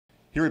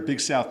Here at Big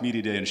South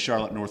Media Day in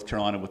Charlotte, North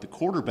Carolina, with the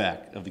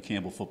quarterback of the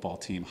Campbell football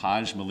team,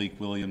 Hajj-Malik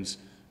Williams,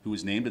 who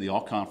was named to the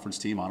All-Conference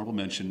team, honorable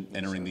mention,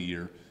 entering the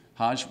year.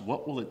 Hajj,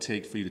 what will it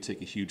take for you to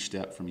take a huge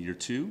step from year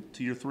 2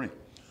 to year 3?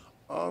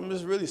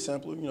 It's really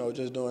simple,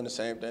 just doing the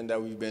same thing that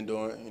we've been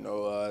doing,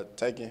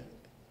 taking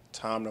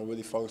time to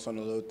really focus on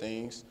the little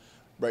things,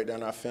 break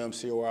down our film,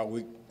 see where our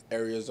weak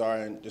areas are,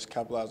 and just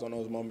capitalize on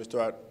those moments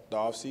throughout the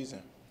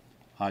offseason.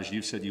 Hajj,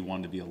 you said you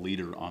wanted to be a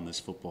leader on this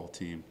football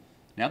team.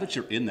 Now that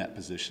you're in that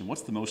position,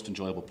 what's the most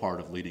enjoyable part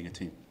of leading a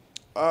team?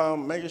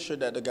 Making sure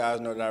that the guys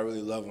know that I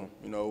really love them.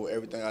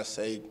 Everything I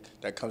say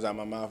that comes out of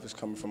my mouth is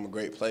coming from a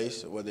great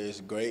place, whether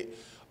it's great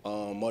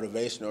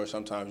motivation or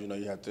sometimes,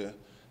 you have to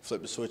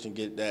flip the switch and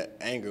get that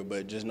anger,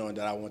 but just knowing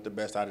that I want the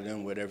best out of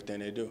them with everything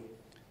they do.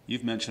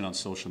 You've mentioned on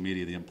social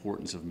media the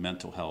importance of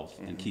mental health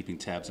and keeping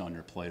tabs on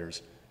your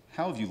players.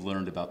 How have you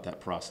learned about that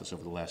process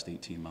over the last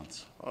 18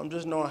 months?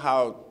 Just knowing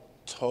how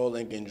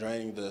tolling and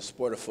draining the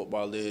sport of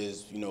football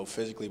is,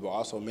 physically, but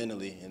also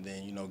mentally. And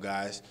then,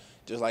 guys,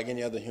 just like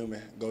any other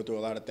human, go through a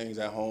lot of things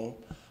at home.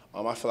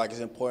 I feel like it's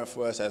important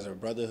for us as a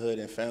brotherhood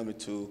and family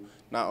to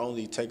not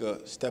only take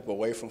a step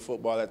away from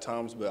football at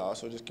times, but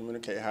also just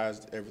communicate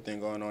how's everything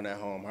going on at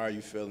home. How are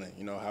you feeling?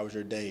 How was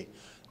your day?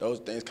 Those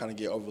things kind of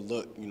get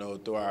overlooked,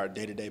 through our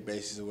day-to-day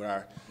basis with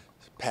our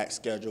packed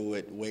schedule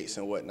with weights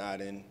and whatnot.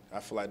 And I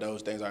feel like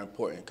those things are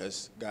important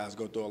because guys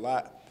go through a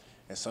lot.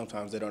 And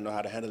sometimes they don't know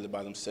how to handle it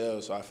by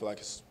themselves. So I feel like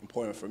it's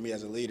important for me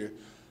as a leader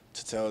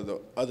to tell the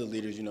other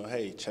leaders,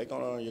 hey, check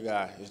on your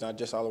guy. It's not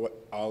just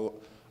all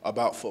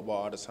about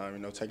football all the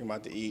time. Take him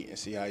out to eat and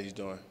see how he's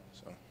doing.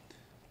 So,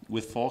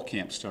 with fall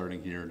camp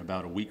starting here in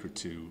about a week or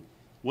two,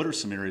 what are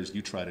some areas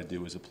you try to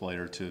do as a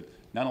player to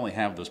not only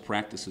have those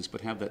practices,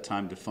 but have that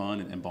time to fun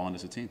and bond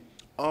as a team?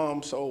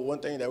 So one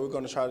thing that we're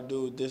going to try to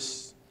do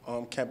this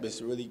camp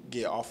is really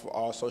get off of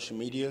all social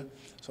media.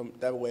 So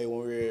that way when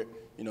we're,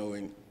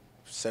 in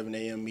 7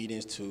 a.m.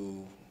 meetings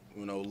to,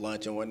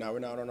 lunch and whatnot, we're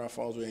not on our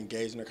phones. We're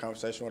engaged in a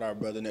conversation with our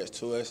brother next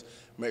to us.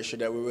 Make sure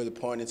that we're really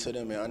pointing to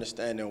them and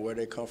understanding where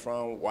they come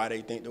from, why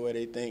they think the way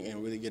they think,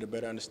 and really get a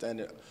better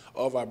understanding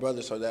of our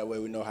brothers so that way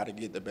we know how to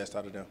get the best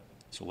out of them.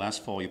 So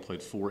last fall you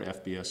played 4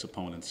 FBS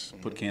opponents,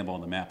 put Campbell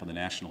on the map on the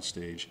national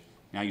stage.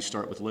 Now you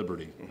start with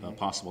Liberty, a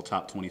possible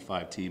top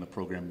 25 team, a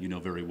program you know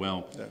very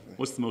well. Definitely.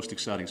 What's the most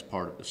exciting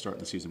part of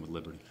starting the season with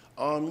Liberty?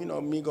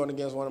 Me going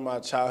against one of my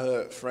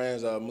childhood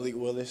friends, Malik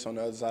Willis, on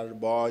the other side of the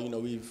ball.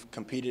 We've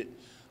competed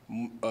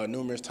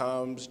numerous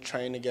times,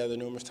 trained together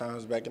numerous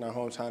times back in our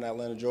hometown,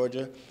 Atlanta,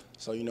 Georgia.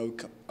 So, we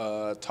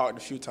talked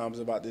a few times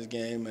about this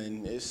game,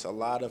 and it's a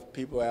lot of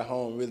people at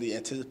home really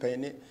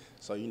anticipating it.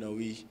 So,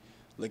 we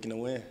looking to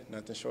win,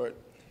 nothing short.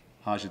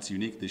 Hajj, it's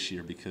unique this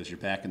year because you're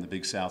back in the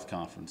Big South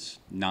Conference.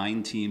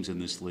 9 teams in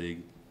this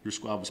league. Your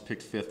squad was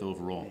picked 5th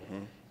overall.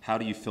 How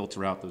do you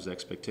filter out those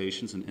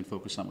expectations and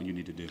focus on what you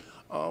need to do?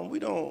 We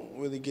don't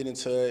really get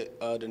into it,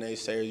 the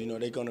naysayers.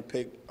 They're going to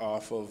pick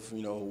off of,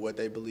 what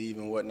they believe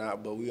and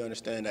whatnot. But we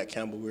understand that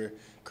Campbell, we're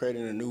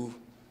creating a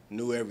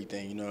new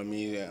everything, you know what I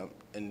mean?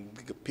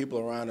 And people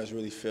around us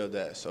really feel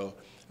that. So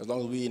as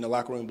long as we in the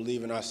locker room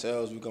believe in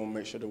ourselves, we're going to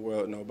make sure the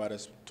world know about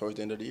us towards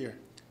the end of the year.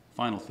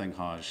 Final thing,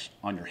 Hajj,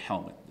 on your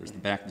helmet, there's the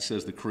back that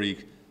says the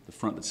Creek, the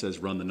front that says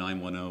run the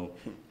 910.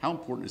 How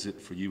important is it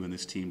for you and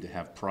this team to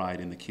have pride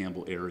in the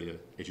Campbell area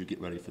as you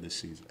get ready for this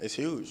season? It's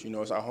huge.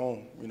 It's our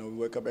home. We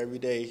wake up every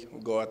day,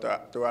 we go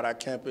out throughout our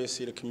campus,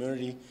 see the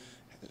community.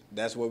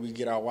 That's where we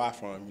get our why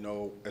from.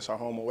 It's our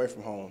home away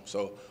from home.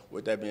 So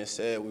with that being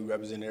said, we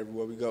represent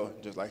everywhere we go,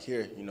 just like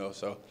here.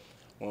 So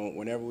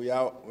whenever we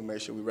out, we make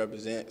sure we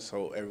represent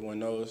so everyone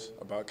knows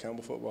about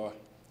Campbell football.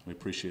 We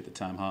appreciate the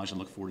time, Hajj, and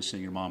look forward to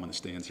seeing your mom in the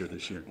stands here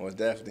this year. Most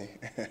definitely.